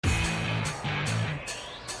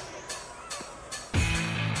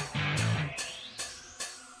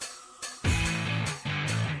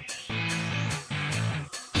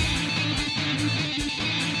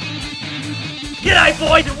G'day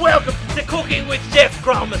boys and welcome to Cooking with Chef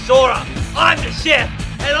Grandmasora. I'm the chef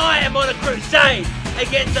and I am on a crusade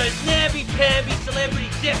against those namby-pamby celebrity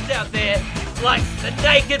chefs out there like the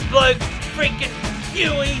Naked Bloke, freaking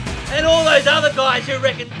Huey, and all those other guys who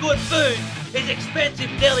reckon good food is expensive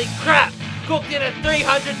deli crap cooked in a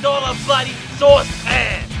 $300 bloody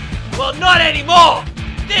saucepan. Well, not anymore!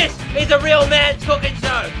 This is a real man's cooking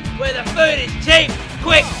show where the food is cheap,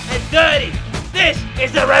 quick and dirty. This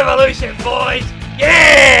is the revolution, boys!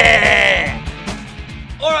 Yeah!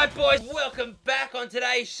 Alright boys, welcome back. On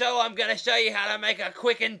today's show I'm going to show you how to make a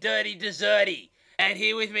quick and dirty desserty. And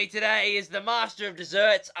here with me today is the master of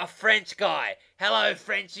desserts, a French guy. Hello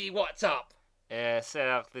Frenchie, what's up?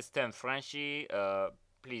 Sir, this term Frenchy,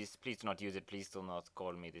 please do not use it. Please do not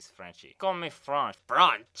call me this Frenchy. Call me French.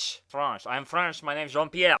 French. I'm French. My name's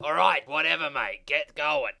Jean-Pierre. Alright, whatever mate, get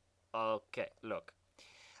going. Okay, look.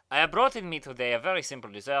 I have brought in me today a very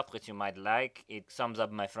simple dessert which you might like. It sums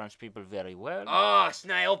up my French people very well. Oh,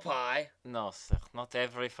 snail pie. No, sir. Not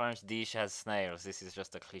every French dish has snails. This is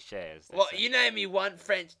just a cliché. Well, you name me one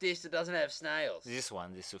French dish that doesn't have snails. This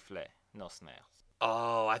one, the soufflé. No snails.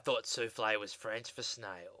 Oh, I thought soufflé was French for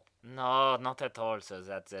snail. No, not at all, sir.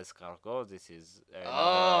 That's escargot. This is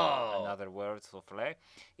another word, soufflé.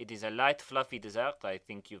 It is a light, fluffy dessert. I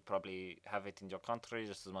think you probably have it in your country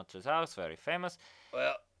just as much as ours. Very famous.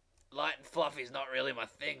 Well, light and fluffy is not really my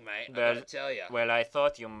thing, mate. I gotta tell you. Well, I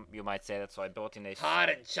thought you might say that, so I brought in a... Hard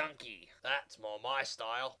and chunky. That's more my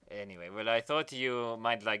style. Anyway, well, I thought you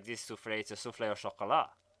might like this soufflé. It's a soufflé au chocolat.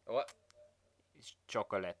 What? It's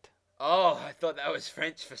chocolate. Oh, I thought that was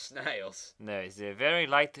French for snails. No, it's a very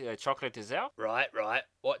light chocolate dessert. Right.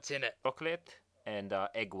 What's in it? Chocolate and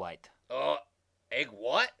egg white. Oh, egg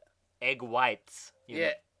what? Egg whites. Yeah.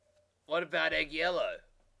 Know. What about egg yellow?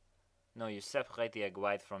 No, you separate the egg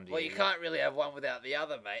white from the... Well, you can't really have one without the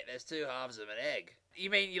other, mate. There's two halves of an egg. You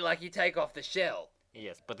mean you take off the shell?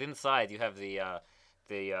 Yes, but inside you have the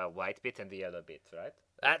white bit and the yellow bit, right?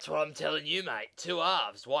 That's what I'm telling you, mate. Two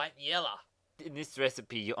halves, white and yellow. In this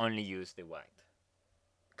recipe, you only use the white.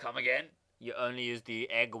 Come again? You only use the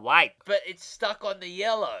egg white. But it's stuck on the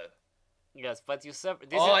yellow. Yes, but you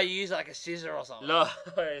separate... I use like a scissor or something. No,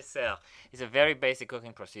 sir. It's a very basic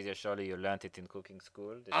cooking procedure. Surely you learnt it in cooking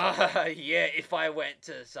school. Yeah, if I went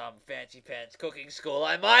to some fancy pants cooking school,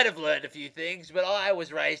 I might have learned a few things, but I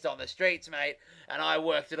was raised on the streets, mate, and I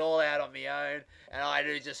worked it all out on my own, and I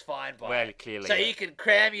do just fine by well, it. clearly. So you can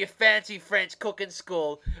cram your fancy French cooking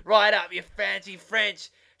school right up your fancy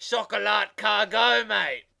French chocolat cargo,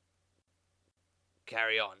 mate.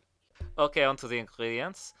 Carry on. Okay, on to the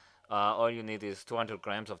ingredients. All you need is 200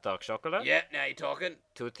 grams of dark chocolate. Yep, now you're talking.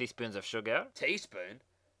 2 teaspoons of sugar. Teaspoon?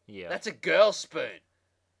 Yeah. That's a girl's spoon.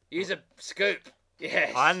 Use a scoop.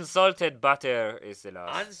 Yes. Unsalted butter is the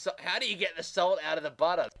last. How do you get the salt out of the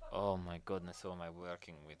butter? Oh my goodness, who am I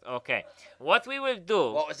working with? Okay, what we will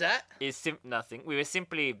do... What was that? Is nothing. We will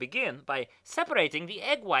simply begin by separating the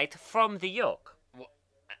egg white from the yolk.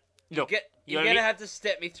 Look, you're going to have to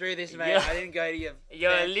step me through this, mate. I didn't go to your...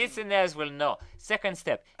 Your listeners will know. Second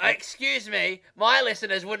step. Excuse me, my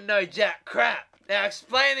listeners wouldn't know jack crap. Now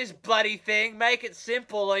explain this bloody thing, make it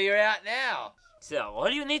simple or you're out now. So, all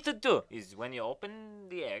you need to do is when you open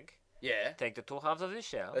the egg... Yeah. Take the two halves of the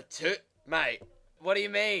shell. Mate, what do you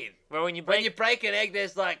mean? Well, when you break an egg,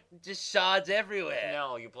 there's just shards everywhere.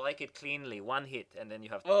 No, you break it cleanly, one hit, and then you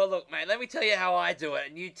have to... Oh, look, mate, let me tell you how I do it,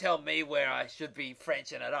 and you tell me where I should be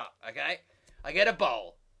Frenching it up, okay? I get a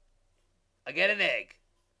bowl. I get an egg.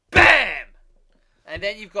 BAM! And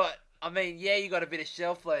then you've got... you got a bit of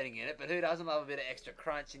shell floating in it, but who doesn't love a bit of extra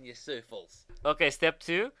crunch in your souffles? Okay, step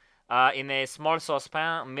 2. In a small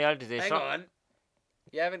saucepan, melt the... Hang on.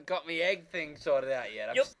 You haven't got me egg thing sorted out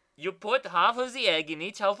yet. You put half of the egg in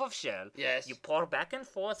each half of shell. Yes. You pour back and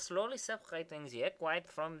forth, slowly separating the egg white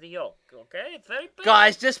from the yolk. Okay? It's very basic.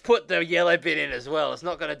 Guys, just put the yellow bit in as well. It's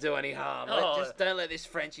not going to do any harm. Oh. Just don't let this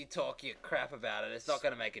Frenchie talk you crap about it. It's not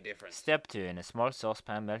going to make a difference. Step 2. In a small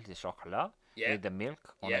saucepan, melt the chocolate with the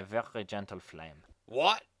milk on a very gentle flame.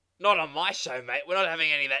 What? Not on my show, mate. We're not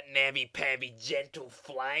having any of that namby-pamby gentle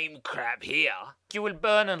flame crap here. You will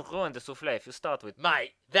burn and ruin the soufflé if you start with...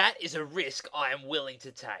 Mate, that is a risk I am willing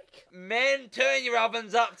to take. Men, turn your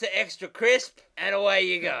ovens up to extra crisp, and away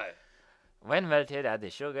you go. When melted, add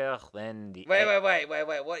the sugar, then the... Wait.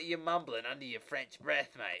 What are you mumbling under your French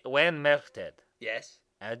breath, mate? When melted. Yes.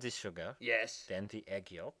 Add the sugar. Yes. Then the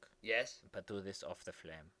egg yolk. Yes. But do this off the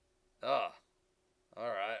flame. Oh.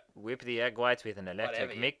 Alright. Whip the egg whites with an electric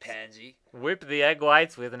Whatever, mix. you pansy. Whip the egg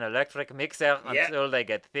whites with an electric mixer until they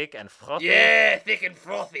get thick and frothy. Yeah, thick and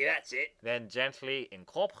frothy, that's it. Then gently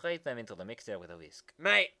incorporate them into the mixer with a whisk.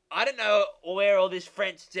 Mate, I don't know where all this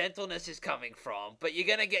French gentleness is coming from, but you're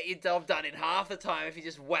going to get your job done in half the time if you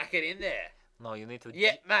just whack it in there. No, you need to...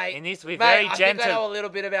 Yeah, mate. It needs to be mate, very I gentle. think I know a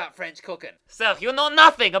little bit about French cooking. Sir, you know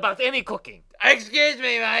nothing about any cooking. Excuse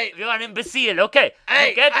me, mate. You are an imbecile, okay?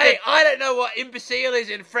 Hey, I don't know what imbecile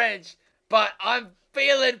is in French, but I'm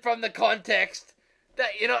feeling from the context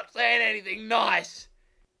that you're not saying anything nice.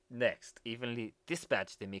 Next, evenly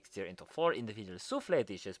dispatch the mixture into 4 individual soufflé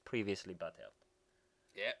dishes previously buttered.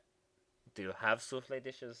 Yep. Do you have soufflé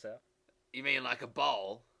dishes, sir? You mean like a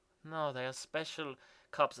bowl? No, they are special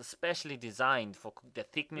cups especially designed for the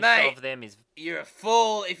thickness Mate, of them is... You're a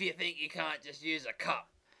fool if you think you can't just use a cup.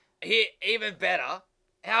 Here, even better,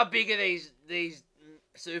 how big are these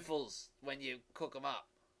souffles when you cook them up?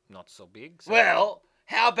 Not so big. So... Well,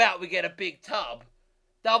 how about we get a big tub,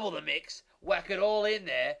 double the mix, whack it all in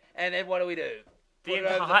there, and then what do we do? Put it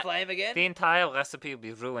over the flame again? The entire recipe will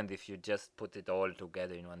be ruined if you just put it all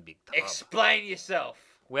together in one big tub. Explain yourself.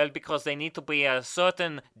 Well, because they need to be a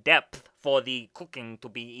certain depth for the cooking to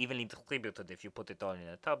be evenly distributed. If you put it all in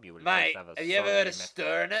a tub, you will Mate, just have a have you ever heard of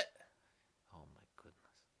stirring it? Oh my goodness.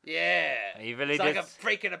 Yeah. Evenly it's like a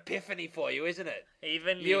freaking epiphany for you, isn't it?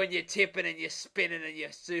 Evenly... You and your tipping and your spinning and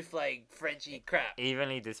your souffle Frenchy crap.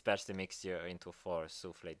 Evenly dispatch the mixture into 4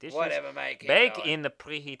 soufflé dishes. Whatever, mate. Bake in the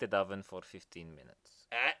preheated oven for 15 minutes.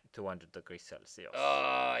 At? 200 degrees Celsius.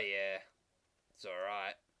 Oh, yeah. It's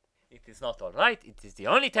alright. It is not alright. It is the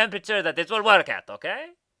only temperature that it will work at,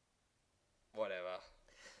 okay? Whatever.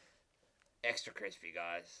 Extra crispy,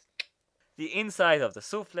 guys. The inside of the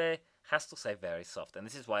soufflé has to stay very soft, and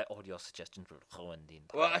this is why all your suggestions will ruin the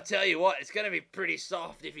entire... Well, I tell you what, it's going to be pretty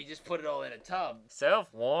soft if you just put it all in a tub. Serve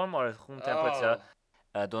warm or at room temperature.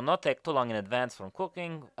 Do not take too long in advance from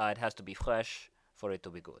cooking. It has to be fresh for it to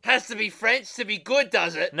be good. Has to be French to be good,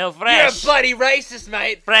 does it? No, fresh. You're a bloody racist,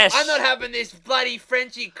 mate. Fresh. I'm not having this bloody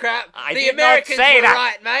Frenchy crap. I the did Americans not say were that.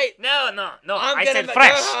 right, mate. No. I said go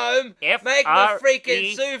fresh. home, make my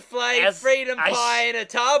freaking souffle freedom pie in a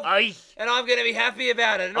tub, and I'm going to be happy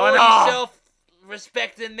about it. And all you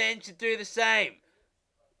self-respecting men should do the same.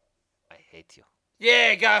 I hate you.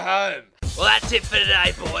 Yeah, go home. Well, that's it for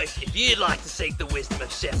today, boys. If you'd like to seek the wisdom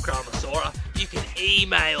of Chef Chromosaura, you can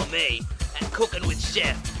email me at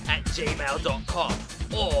cookingwithchef@gmail.com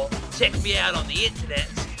or check me out on the internet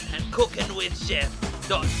at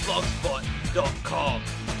cookingwithchef.blogspot.com.